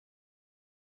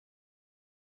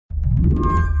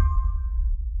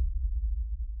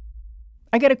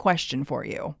I got a question for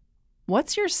you.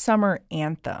 What's your summer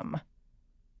anthem?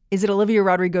 Is it Olivia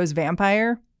Rodrigo's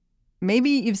Vampire?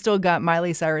 Maybe you've still got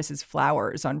Miley Cyrus's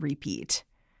Flowers on repeat.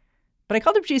 But I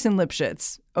called up Jason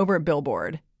Lipschitz over at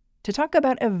Billboard to talk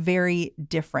about a very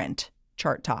different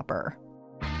chart topper.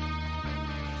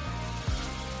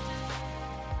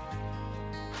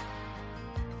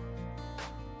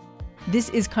 This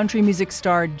is country music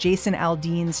star Jason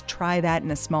Aldean's Try That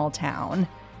in a Small Town.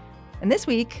 And this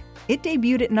week, it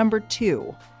debuted at number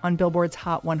 2 on Billboard's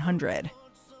Hot 100.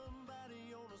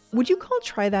 Would you call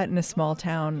Try That in a Small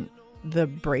Town the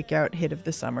breakout hit of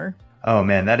the summer? Oh,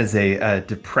 man, that is a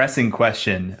depressing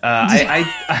question.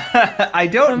 I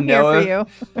don't know.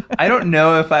 I don't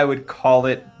know if I would call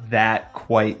it that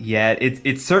quite yet.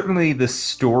 It's certainly the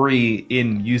story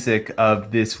in music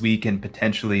of this week and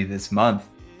potentially this month.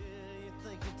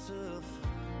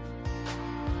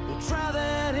 Try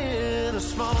that in a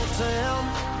small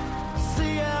town.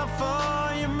 See how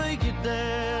far you make it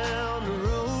down the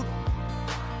road.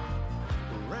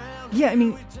 Yeah, I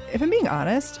mean, if I'm being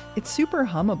honest, it's super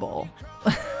hummable.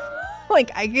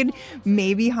 Like, I could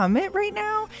maybe hum it right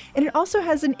now. And it also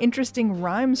has an interesting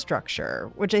rhyme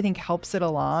structure, which I think helps it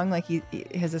along. Like, he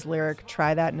has this lyric,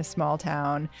 try that in a small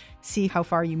town, see how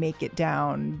far you make it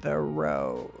down the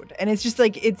road. And it's just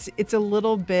like, it's a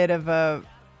little bit of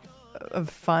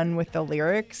fun with the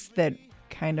lyrics that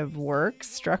kind of works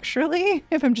structurally,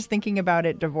 if I'm just thinking about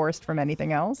it divorced from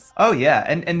anything else. Oh, yeah.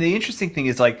 And the interesting thing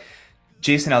is, like,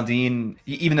 Jason Aldean,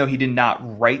 even though he did not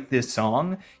write this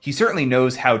song, he certainly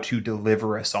knows how to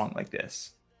deliver a song like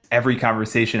this. Every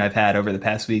conversation I've had over the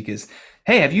past week is,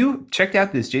 hey, have you checked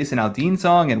out this Jason Aldean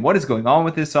song? And what is going on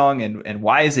with this song? And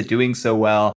why is it doing so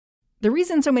well? The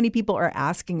reason so many people are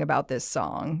asking about this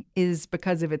song is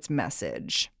because of its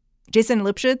message. Jason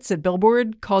Lipschitz at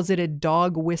Billboard calls it a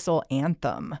dog whistle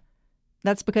anthem.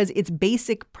 That's because its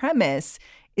basic premise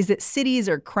is that cities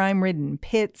are crime-ridden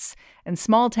pits and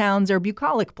small towns are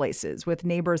bucolic places with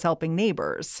neighbors helping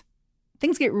neighbors.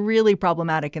 Things get really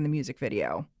problematic in the music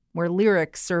video, where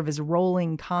lyrics serve as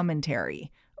rolling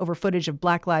commentary over footage of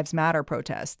Black Lives Matter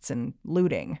protests and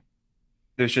looting.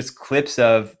 There's just clips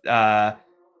of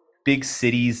big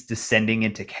cities descending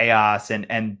into chaos,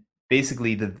 and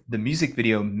basically the music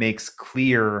video makes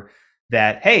clear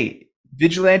that, hey,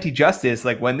 vigilante justice,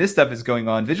 like when this stuff is going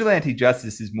on, vigilante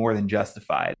justice is more than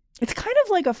justified. It's kind of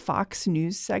like a Fox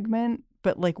News segment,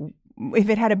 but like if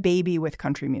it had a baby with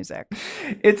country music.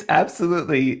 It's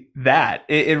absolutely that.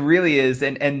 It really is.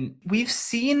 And we've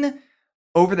seen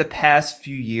over the past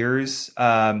few years,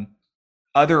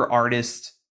 other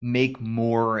artists make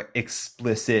more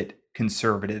explicit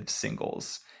conservative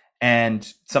singles. And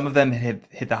some of them have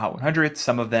hit the Hot 100.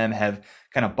 Some of them have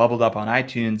kind of bubbled up on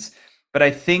iTunes. But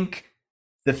I think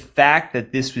the fact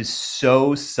that this was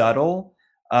so subtle,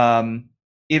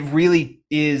 it really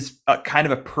is a kind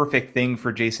of a perfect thing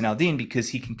for Jason Aldean, because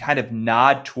he can kind of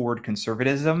nod toward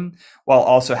conservatism while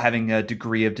also having a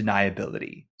degree of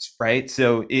deniability, right?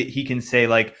 So he can say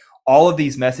like all of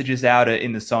these messages out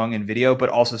in the song and video, but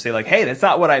also say like, hey, that's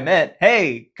not what I meant.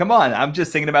 Hey, come on, I'm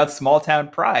just singing about small town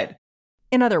pride.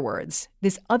 In other words,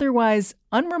 this otherwise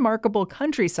unremarkable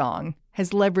country song has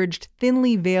leveraged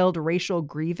thinly veiled racial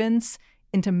grievance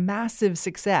into massive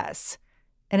success.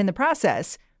 And in the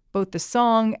process, both the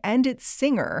song and its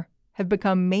singer have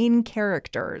become main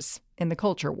characters in the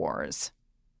culture wars.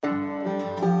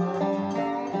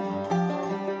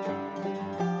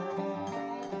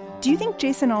 Do you think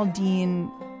Jason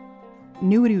Aldean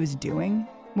knew what he was doing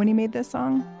when he made this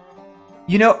song?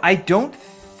 You know, I don't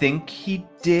think he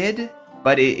did,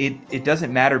 but it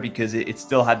doesn't matter because it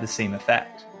still had the same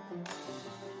effect.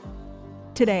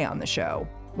 Today on the show,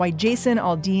 why Jason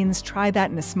Aldean's Try That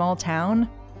in a Small Town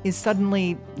is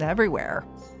suddenly everywhere.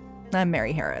 I'm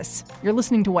Mary Harris. You're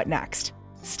listening to What Next?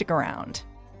 Stick around.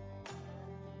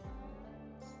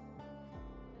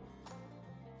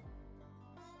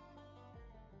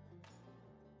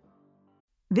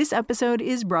 This episode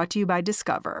is brought to you by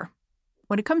Discover.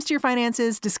 When it comes to your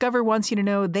finances, Discover wants you to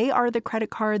know they are the credit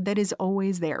card that is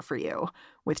always there for you.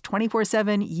 With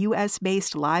 24/7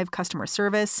 U.S.-based live customer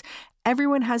service,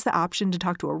 everyone has the option to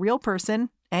talk to a real person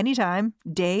anytime,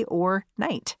 day or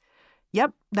night.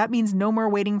 Yep, that means no more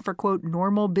waiting for, quote,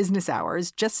 normal business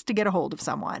hours just to get a hold of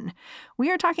someone. We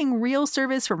are talking real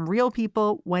service from real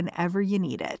people whenever you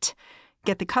need it.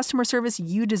 Get the customer service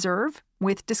you deserve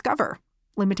with Discover.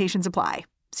 Limitations apply.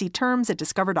 See terms at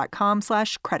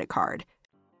discover.com/creditcard.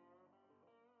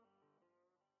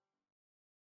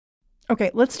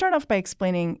 Okay, let's start off by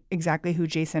explaining exactly who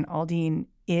Jason Aldean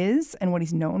is and what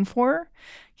he's known for.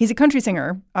 He's a country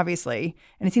singer, obviously,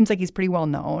 and it seems like he's pretty well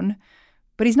known.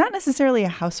 but he's not necessarily a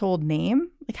household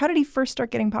name. Like, how did he first start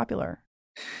getting popular?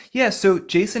 Yeah, so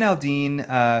Jason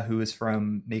Aldean, who is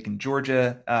from Macon,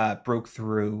 Georgia, broke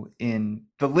through in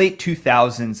the late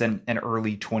 2000s and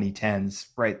early 2010s,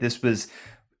 right? This was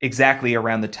exactly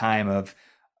around the time of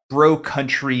bro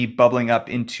country bubbling up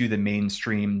into the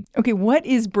mainstream. Okay, what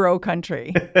is bro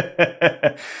country?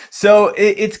 So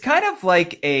it's kind of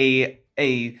like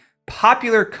a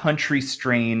popular country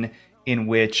strain in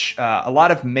which a lot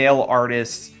of male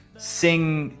artists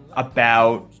sing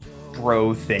about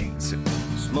bro things.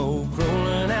 Smoke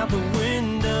rolling out the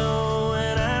window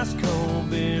and ice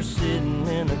cold beer sitting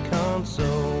in the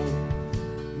console.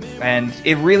 And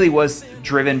it really was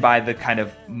driven by the kind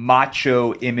of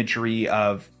macho imagery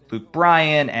of Luke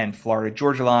Bryan and Florida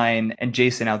Georgia Line and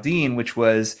Jason Aldean, which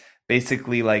was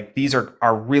basically like these are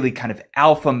really kind of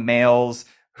alpha males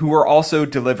who are also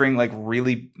delivering like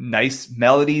really nice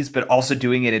melodies, but also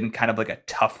doing it in kind of like a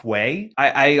tough way.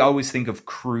 I always think of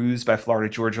Cruise by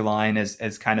Florida Georgia Line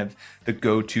as kind of the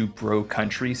go-to bro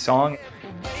country song.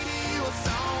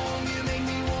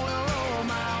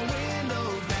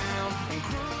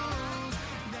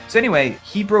 So anyway,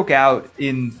 he broke out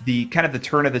in the kind of the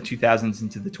turn of the 2000s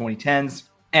into the 2010s,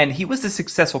 and he was a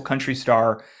successful country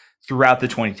star throughout the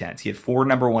 2010s. He had 4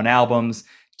 #1 albums,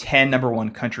 10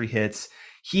 #1 country hits.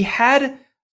 He had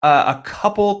a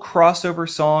couple crossover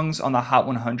songs on the Hot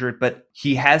 100, but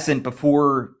he hasn't,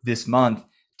 before this month,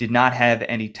 did not have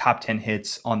any top 10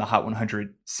 hits on the Hot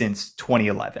 100 since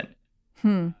 2011.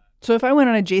 So if I went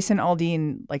on a Jason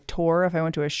Aldean like tour, if I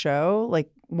went to a show,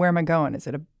 like where am I going? It's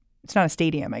not a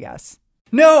stadium, I guess.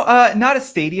 No, not a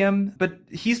stadium, but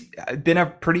he's been a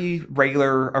pretty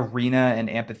regular arena and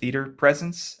amphitheater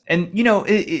presence. And, you know,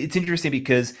 it's interesting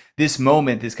because this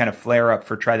moment, this kind of flare up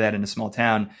for Try That in a Small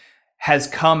Town has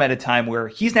come at a time where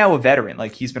he's now a veteran.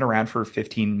 Like he's been around for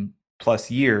 15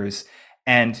 plus years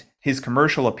and his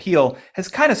commercial appeal has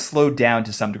kind of slowed down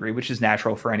to some degree, which is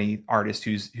natural for any artist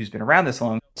who's been around this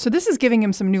long. So this is giving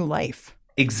him some new life.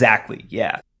 Exactly.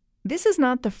 Yeah. This is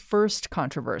not the first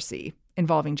controversy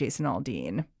involving Jason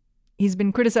Aldean. He's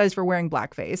been criticized for wearing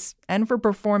blackface and for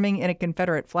performing in a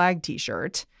Confederate flag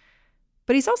t-shirt.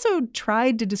 But he's also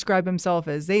tried to describe himself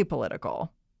as apolitical.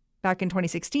 Back in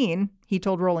 2016, he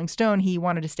told Rolling Stone he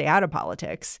wanted to stay out of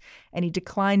politics, and he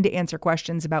declined to answer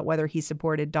questions about whether he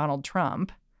supported Donald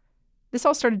Trump. This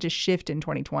all started to shift in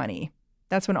 2020.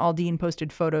 That's when Aldean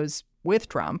posted photos with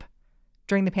Trump.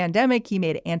 During the pandemic, he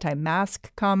made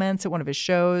anti-mask comments at one of his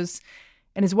shows.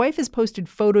 And his wife has posted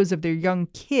photos of their young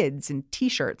kids in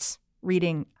T-shirts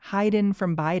reading Hayden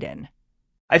from Biden.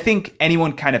 I think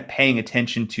anyone kind of paying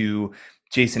attention to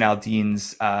Jason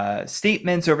Aldean's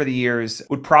statements over the years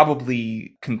would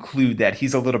probably conclude that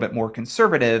he's a little bit more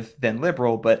conservative than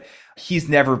liberal, but he's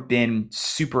never been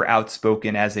super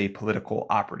outspoken as a political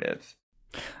operative.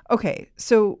 Okay,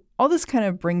 so all this kind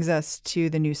of brings us to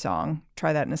the new song,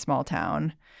 Try That in a Small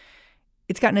Town.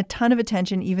 It's gotten a ton of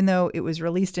attention, even though it was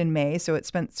released in May, so it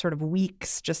spent sort of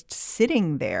weeks just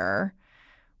sitting there.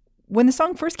 When the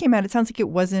song first came out, it sounds like it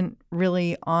wasn't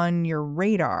really on your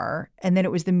radar, and then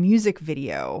it was the music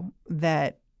video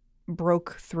that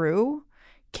broke through.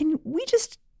 Can we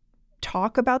just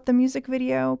talk about the music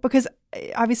video? Because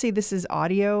obviously this is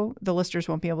audio. The listeners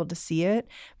won't be able to see it,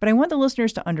 but I want the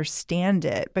listeners to understand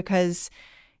it because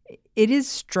it is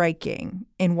striking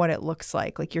in what it looks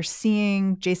like. Like you're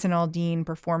seeing Jason Aldean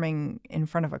performing in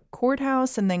front of a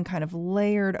courthouse, and then kind of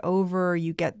layered over,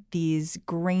 you get these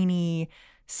grainy,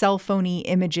 cell phony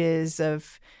images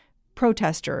of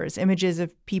protesters, images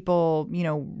of people, you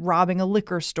know, robbing a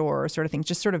liquor store, sort of things,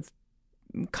 just sort of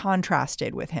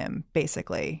contrasted with him,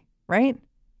 basically, right?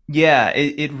 Yeah,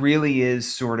 it really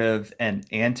is sort of an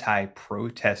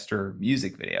anti-protester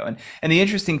music video. And the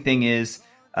interesting thing is,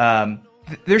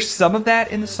 there's some of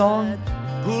that in the song.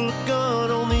 Pull a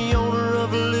gun on the owner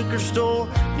of a liquor store.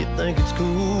 You think it's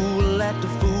cool, act a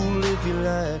fool if you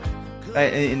like.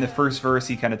 In the first verse,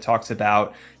 he kind of talks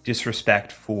about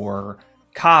disrespect for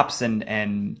cops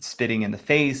and spitting in the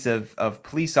face of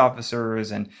police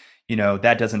officers, and you know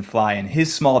that doesn't fly in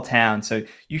his small town. So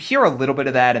you hear a little bit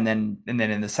of that, and then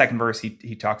in the second verse,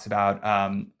 he talks about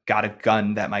got a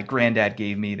gun that my granddad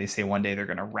gave me. They say one day they're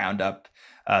going to round up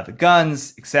the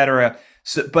guns, etc.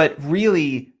 So, but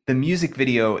really, the music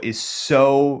video is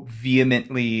so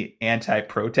vehemently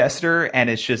anti-protester, and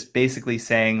it's just basically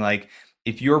saying like,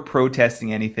 if you're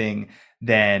protesting anything,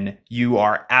 then you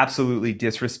are absolutely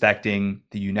disrespecting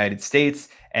the United States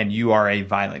and you are a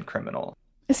violent criminal.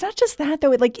 It's not just that,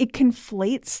 though. It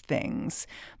conflates things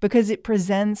because it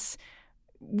presents,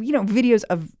 you know, videos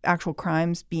of actual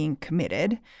crimes being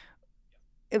committed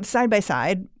side by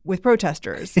side with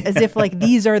protesters, as if like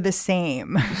these are the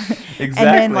same. Exactly. And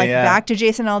then like back to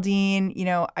Jason Aldean, you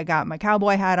know, I got my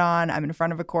cowboy hat on. I'm in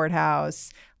front of a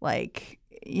courthouse, like,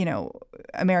 you know,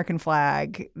 American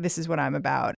flag. This is what I'm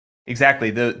about.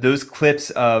 Exactly. Those clips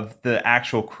of the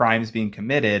actual crimes being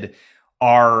committed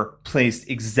are placed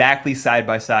exactly side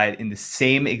by side in the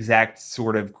same exact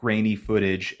sort of grainy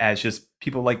footage as just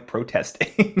people like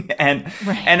protesting. and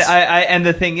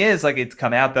the thing is, like, it's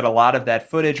come out that a lot of that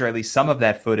footage, or at least some of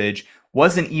that footage,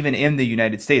 wasn't even in the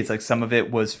United States. Like, some of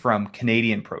it was from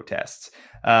Canadian protests.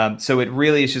 So it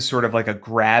really is just sort of like a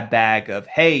grab bag of,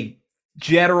 hey,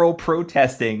 general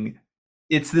protesting.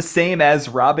 It's the same as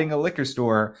robbing a liquor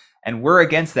store, and we're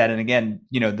against that. And again,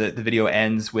 you know, the video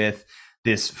ends with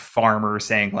this farmer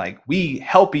saying, like, we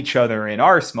help each other in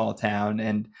our small town.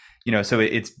 And, you know, so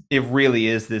it really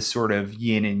is this sort of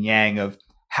yin and yang of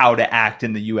how to act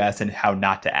in the US and how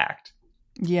not to act.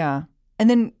 Yeah. And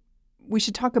then we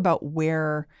should talk about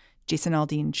where Jason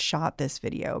Aldean shot this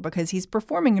video, because he's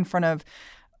performing in front of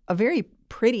a very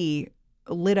pretty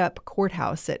lit up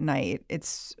courthouse at night.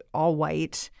 It's all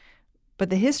white, but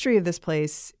the history of this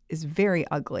place is very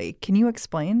ugly. Can you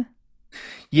explain?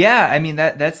 Yeah, I mean,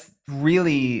 that's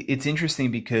really, it's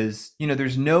interesting because, you know,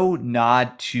 there's no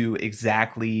nod to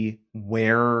exactly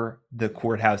where the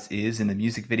courthouse is in the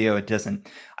music video. It doesn't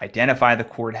identify the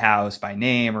courthouse by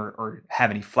name or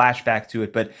have any flashback to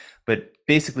it. But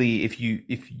basically, if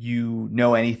you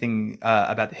know anything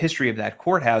about the history of that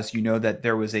courthouse, you know that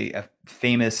there was a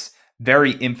famous,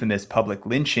 very infamous public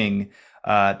lynching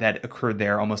that occurred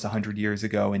there almost 100 years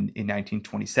ago in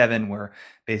 1927, where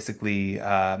basically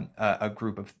a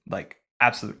group of like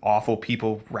absolute awful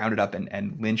people rounded up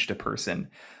and lynched a person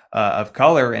of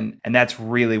color. And that's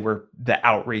really where the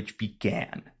outrage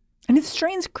began. And it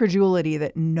strains credulity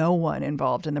that no one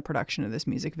involved in the production of this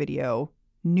music video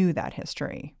knew that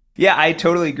history. Yeah, I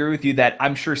totally agree with you that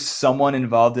I'm sure someone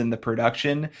involved in the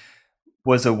production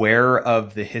was aware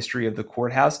of the history of the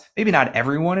courthouse. Maybe not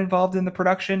everyone involved in the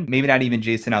production. Maybe not even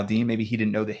Jason Aldean. Maybe he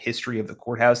didn't know the history of the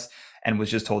courthouse and was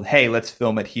just told, hey, let's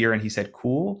film it here. And he said,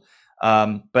 cool.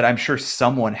 But I'm sure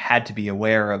someone had to be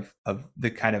aware of the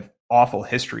kind of awful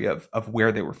history of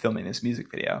where they were filming this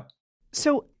music video.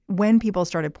 So when people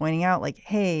started pointing out, like,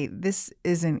 hey, this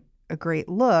isn't a great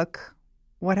look,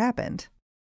 what happened?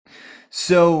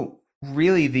 So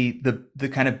really, the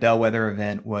kind of bellwether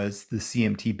event was the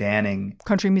CMT banning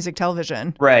country music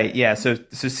television. Right. Yeah. So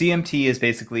CMT is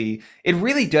basically, it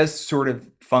really does sort of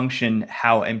function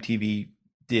how MTV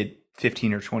did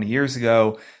 15 or 20 years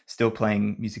ago, still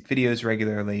playing music videos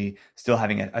regularly, still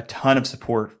having a ton of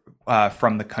support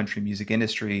from the country music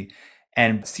industry.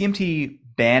 And CMT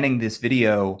banning this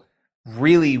video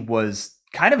really was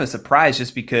kind of a surprise,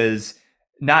 just because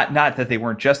not that they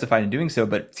weren't justified in doing so,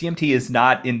 but CMT is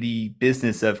not in the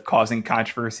business of causing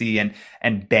controversy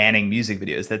and banning music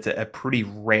videos. That's a pretty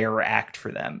rare act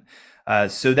for them.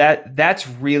 So that's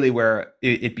really where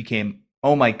it became,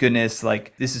 oh my goodness,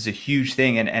 like this is a huge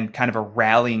thing, and kind of a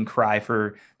rallying cry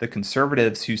for the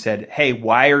conservatives who said, hey,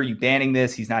 why are you banning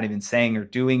this? He's not even saying or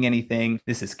doing anything.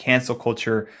 This is cancel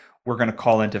culture. We're going to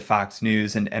call into Fox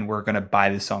News and we're going to buy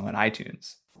this song on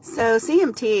iTunes. So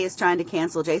CMT is trying to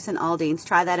cancel Jason Aldean's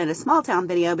Try That in a Small Town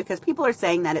video because people are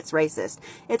saying that it's racist.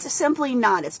 It's simply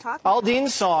not. It's talking.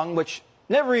 Aldean's song, which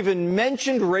never even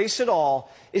mentioned race at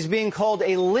all, is being called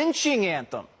a lynching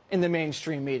anthem in the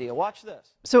mainstream media. Watch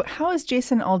this. So how has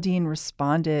Jason Aldean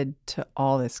responded to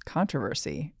all this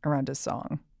controversy around his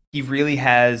song? He really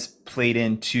has played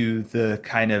into the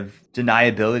kind of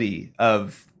deniability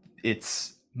of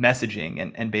its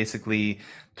messaging and basically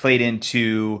played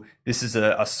into, this is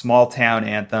a small town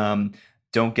anthem,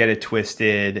 don't get it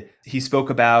twisted. He spoke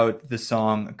about the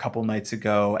song a couple nights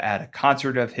ago at a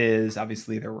concert of his.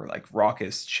 Obviously, there were like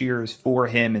raucous cheers for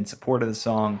him in support of the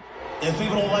song. If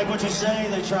people don't like what you say,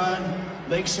 they try and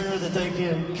make sure that they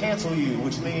can cancel you,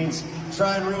 which means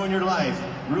try and ruin your life,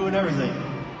 ruin everything.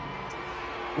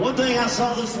 One thing I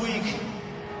saw this week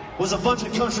was a bunch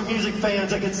of country music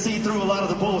fans that could see through a lot of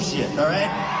the bullshit, all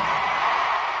right?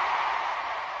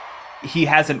 He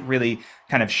hasn't really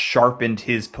kind of sharpened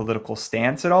his political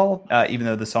stance at all, even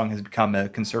though the song has become a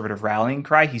conservative rallying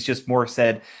cry. He's just more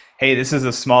said, hey, this is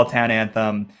a small town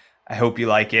anthem. I hope you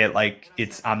like it. Like,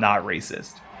 I'm not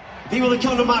racist. People that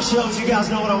come to my shows, you guys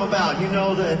know what I'm about. You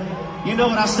know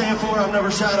what I stand for. I've never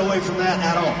shied away from that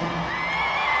at all.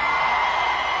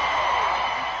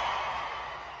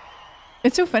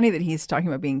 It's so funny that he's talking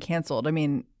about being canceled. I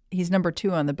mean, he's number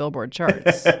 2 on the Billboard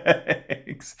charts.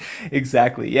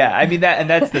 Exactly. Yeah. I mean,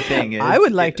 that's the thing. I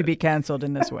would like to be canceled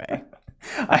in this way.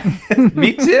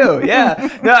 Me too.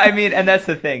 Yeah. No, I mean, and that's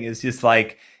the thing is just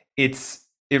like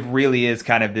it really is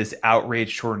kind of this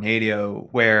outrage tornado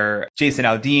where Jason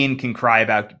Aldean can cry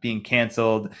about being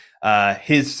canceled.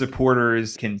 His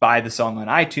supporters can buy the song on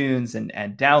iTunes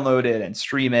and download it and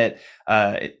stream it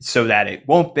so that it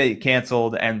won't be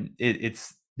canceled. And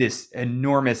it's this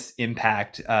enormous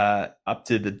impact up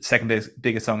to the second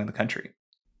biggest song in the country.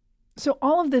 So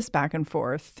all of this back and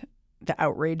forth, the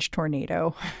outrage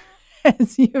tornado,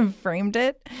 as you've framed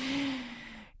it,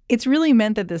 it's really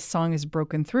meant that this song is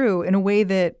broken through in a way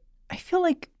that I feel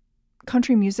like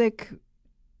country music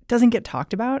doesn't get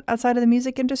talked about outside of the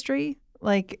music industry.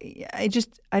 Like, I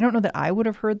don't know that I would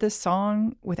have heard this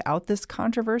song without this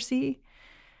controversy.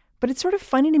 But it's sort of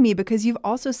funny to me because you've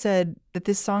also said that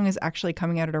this song is actually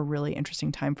coming out at a really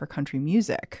interesting time for country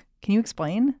music. Can you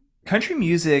explain? Country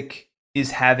music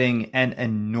is having an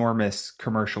enormous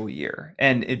commercial year,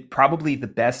 and it probably the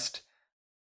best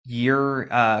year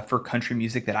for country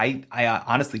music that I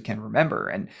honestly can remember.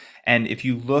 And if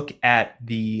you look at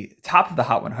the top of the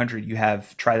Hot 100, you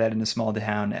have Try That in a Small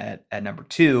Town at number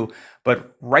 2,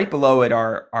 but right below it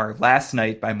are Last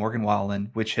Night by Morgan Wallen,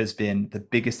 which has been the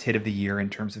biggest hit of the year in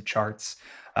terms of charts.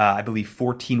 I believe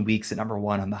 14 weeks at number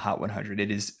 1 on the Hot 100.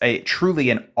 It is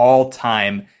truly an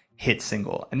all-time hit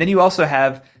single. And then you also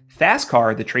have Fast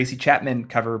Car, the Tracy Chapman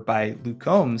cover by Luke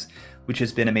Combs, which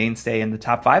has been a mainstay in the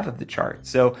top 5 of the chart.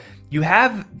 So you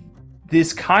have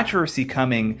this controversy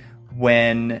coming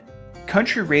when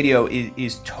country radio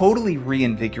is totally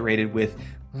reinvigorated with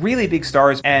really big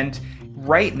stars. And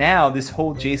right now, this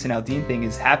whole Jason Aldean thing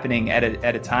is happening at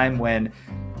a time when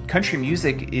country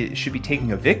music should be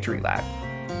taking a victory lap.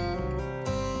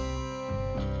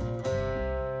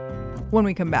 When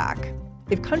we come back,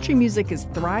 if country music is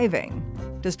thriving,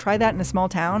 does Try That in a Small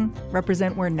Town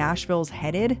represent where Nashville's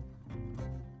headed?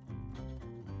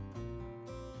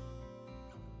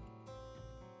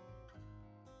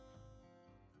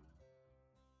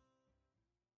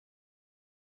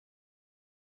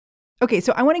 Okay,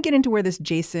 so I want to get into where this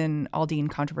Jason Aldean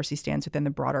controversy stands within the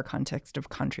broader context of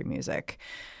country music,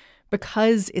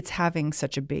 because it's having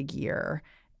such a big year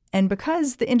and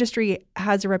because the industry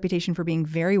has a reputation for being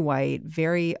very white,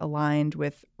 very aligned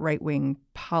with right-wing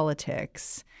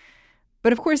politics.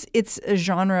 But of course, it's a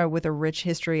genre with a rich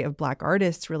history of Black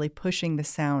artists really pushing the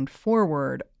sound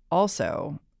forward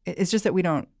also. It's just that we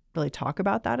don't really talk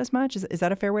about that as much. Is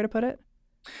that a fair way to put it?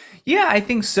 Yeah, I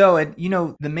think so. And,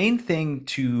 the main thing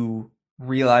to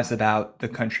realize about the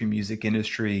country music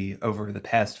industry over the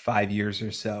past 5 years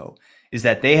or so is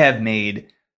that they have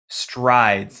made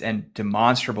strides and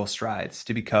demonstrable strides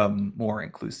to become more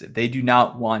inclusive. They do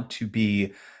not want to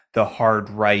be the hard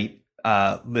right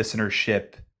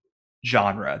listenership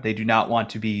genre. They do not want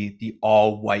to be the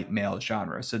all white male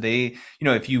genre. So they,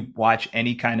 if you watch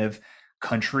any kind of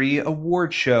country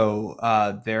award show,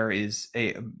 there is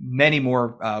many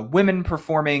more women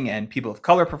performing and people of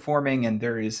color performing, and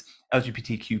there is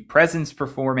LGBTQ presence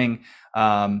performing.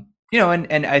 And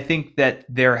I think that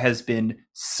there has been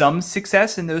some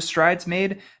success in those strides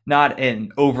made, not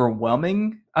an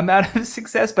overwhelming amount of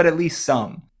success, but at least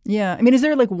some. Yeah. I mean, is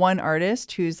there like one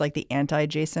artist who's like the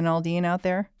anti-Jason Aldean out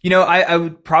there? I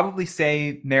would probably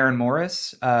say Maren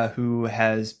Morris, who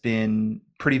has been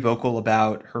pretty vocal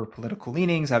about her political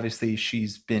leanings. Obviously,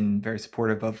 she's been very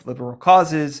supportive of liberal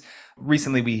causes.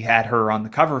 Recently, we had her on the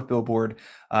cover of Billboard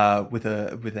with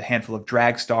a handful of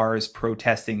drag stars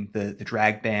protesting the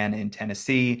drag ban in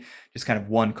Tennessee, just kind of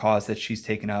one cause that she's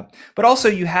taken up. But also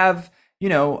you have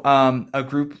a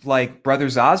group like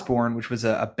Brothers Osborne, which was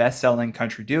a best-selling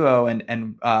country duo,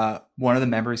 and one of the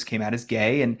members came out as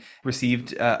gay and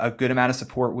received a good amount of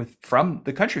support from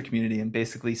the country community, and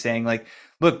basically saying like,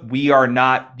 look, we are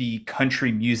not the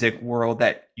country music world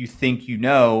that you think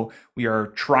we are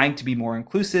trying to be more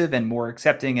inclusive and more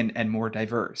accepting and more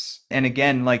diverse. And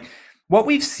again, like what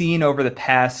we've seen over the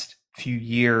past few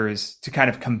years to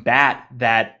kind of combat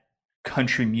that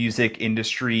country music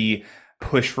industry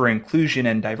push for inclusion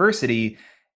and diversity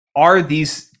are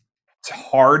these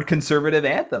hard conservative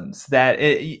anthems that,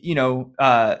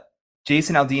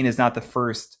 Jason Aldean is not the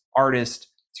first artist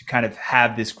to kind of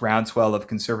have this groundswell of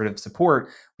conservative support.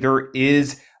 There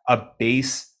is a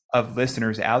base of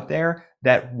listeners out there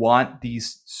that want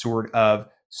these sort of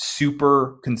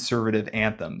super conservative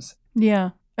anthems.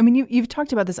 Yeah. I mean, you've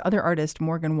talked about this other artist,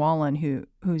 Morgan Wallen,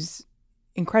 who's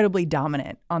incredibly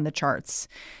dominant on the charts.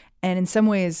 And in some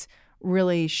ways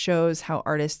really shows how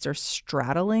artists are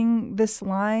straddling this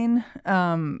line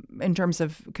in terms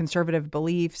of conservative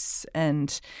beliefs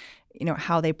and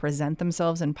how they present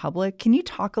themselves in public. Can you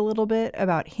talk a little bit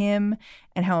about him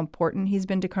and how important he's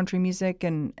been to country music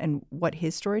and what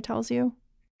his story tells you?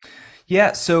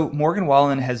 Yeah, so Morgan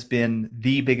Wallen has been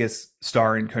the biggest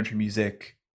star in country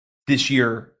music this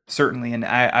year, certainly, and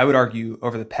I would argue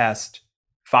over the past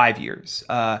 5 years.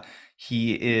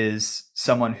 He is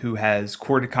someone who has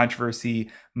courted controversy,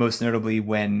 most notably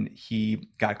when he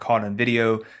got caught on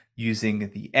video using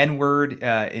the N-word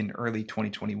in early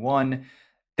 2021.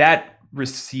 That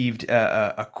received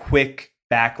a quick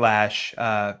backlash,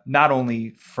 not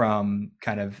only from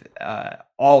kind of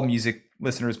all music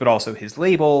listeners, but also his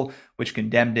label, which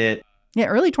condemned it. Yeah,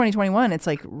 early 2021, it's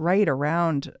like right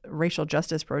around racial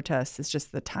justice protests. It's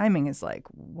just the timing is like,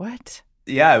 what?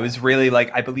 Yeah, it was really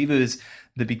like, I believe it was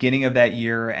the beginning of that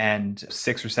year and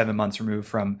 6 or 7 months removed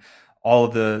from all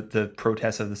of the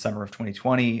protests of the summer of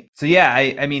 2020. So yeah,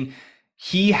 I mean,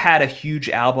 he had a huge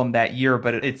album that year,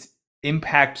 but its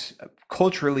impact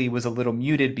culturally was a little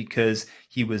muted because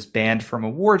he was banned from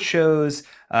award shows.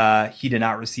 He did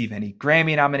not receive any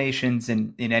Grammy nominations.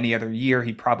 In any other year,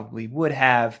 he probably would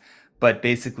have. But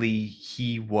basically,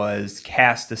 he was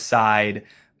cast aside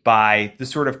by the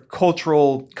sort of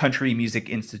cultural country music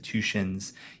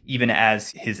institutions, even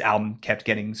as his album kept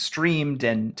getting streamed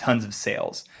and tons of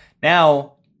sales.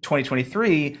 Now,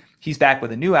 2023, he's back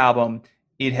with a new album.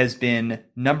 It has been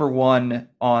 #1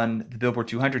 on the Billboard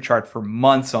 200 chart for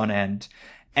months on end.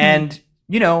 And,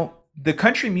 the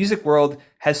country music world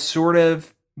has sort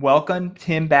of welcomed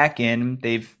him back in.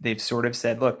 They've sort of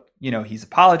said, look, he's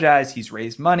apologized, he's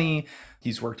raised money,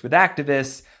 he's worked with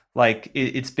activists. Like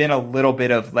it's been a little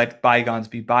bit of let bygones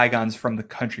be bygones from the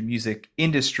country music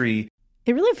industry.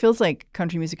 It really feels like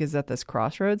country music is at this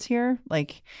crossroads here.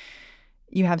 Like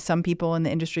you have some people in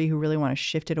the industry who really want to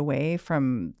shift it away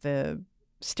from the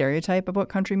stereotype of what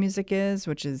country music is,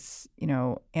 which is,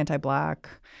 anti-Black,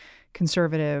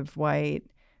 conservative, white.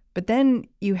 But then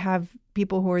you have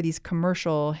people who are these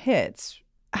commercial hits.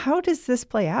 How does this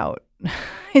play out?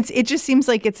 It just seems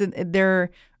like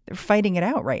they're fighting it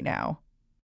out right now.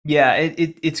 Yeah,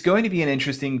 it's going to be an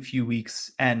interesting few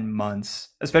weeks and months,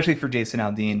 especially for Jason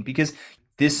Aldean, because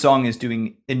this song is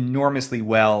doing enormously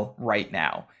well right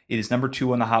now. It is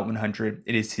 #2 on the Hot 100.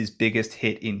 It is his biggest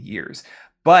hit in years.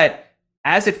 But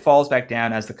as it falls back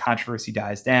down, as the controversy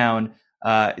dies down,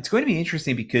 it's going to be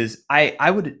interesting because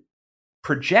I would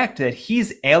project that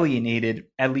he's alienated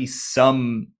at least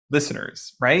some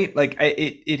listeners, right? Like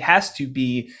it has to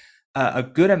be a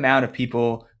good amount of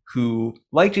people who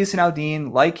like Jason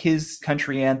Aldean, like his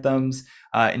country anthems,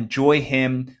 enjoy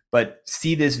him, but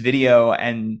see this video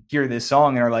and hear this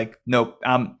song and are like, nope,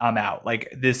 I'm out.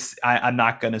 Like this, I'm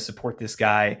not going to support this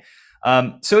guy.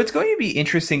 So it's going to be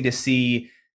interesting to see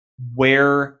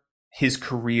where his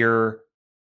career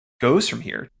goes from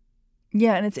here.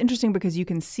 Yeah, and it's interesting because you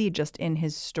can see just in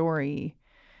his story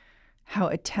how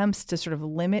attempts to sort of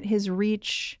limit his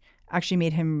reach actually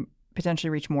made him potentially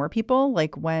reach more people.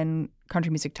 Like when country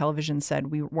music television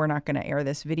said we're not going to air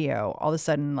this video, all of a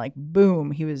sudden, like,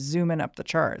 boom, he was zooming up the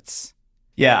charts.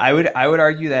 Yeah, I would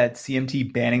argue that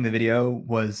CMT banning the video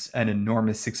was an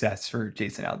enormous success for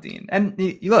Jason Aldean. And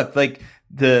you look, like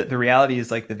the reality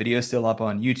is like the video's still up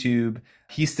on YouTube.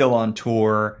 He's still on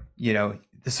tour. The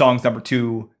song's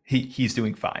 #2. He's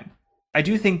doing fine. I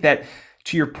do think that,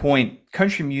 to your point,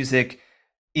 country music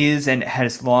is and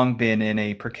has long been in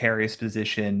a precarious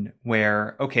position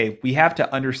where, okay, we have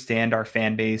to understand our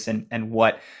fan base and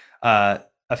what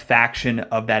a faction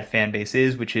of that fan base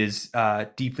is, which is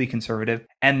deeply conservative.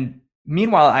 And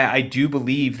meanwhile, I do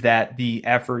believe that the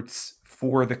efforts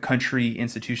for the country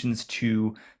institutions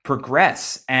to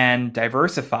progress and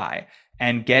diversify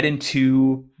and get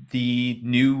into the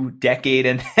new decade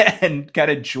and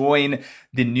kind of join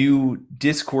the new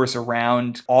discourse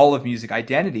around all of music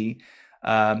identity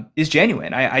is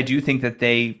genuine. I do think that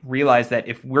they realize that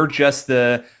if we're just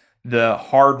the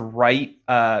hard right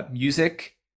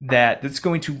music, that's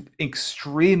going to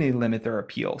extremely limit their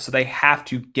appeal. So they have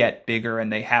to get bigger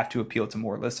and they have to appeal to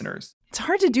more listeners. It's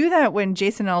hard to do that when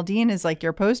Jason Aldean is like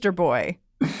your poster boy.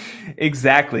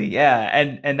 Exactly. Yeah.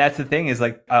 And that's the thing is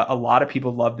like a lot of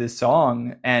people love this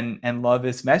song and love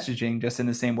its messaging just in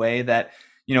the same way that,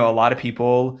 a lot of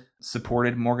people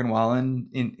supported Morgan Wallen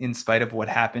in spite of what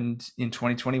happened in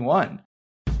 2021.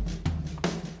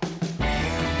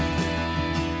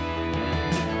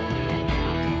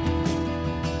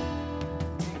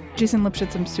 Jason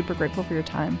Lipschitz, I'm super grateful for your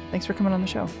time. Thanks for coming on the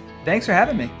show. Thanks for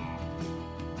having me.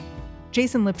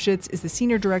 Jason Lipschitz is the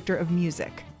Senior Director of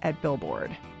Music at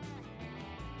Billboard.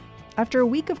 After a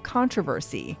week of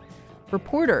controversy,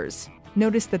 reporters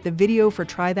noticed that the video for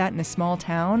Try That in a Small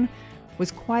Town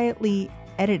was quietly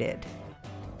edited.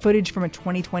 Footage from a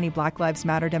 2020 Black Lives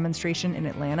Matter demonstration in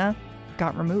Atlanta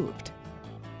got removed.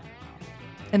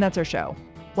 And that's our show.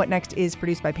 What Next is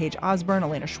produced by Paige Osborne,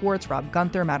 Elena Schwartz, Rob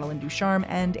Gunther, Madeline Ducharme,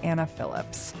 and Anna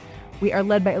Phillips. We are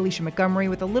led by Alicia Montgomery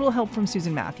with a little help from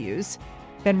Susan Matthews.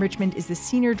 Ben Richmond is the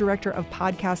Senior Director of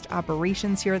Podcast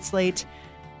Operations here at Slate.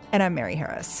 And I'm Mary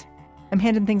Harris. I'm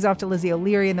handing things off to Lizzie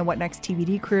O'Leary and the What Next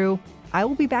TBD crew. I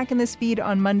will be back in this feed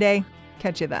on Monday.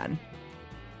 Catch you then.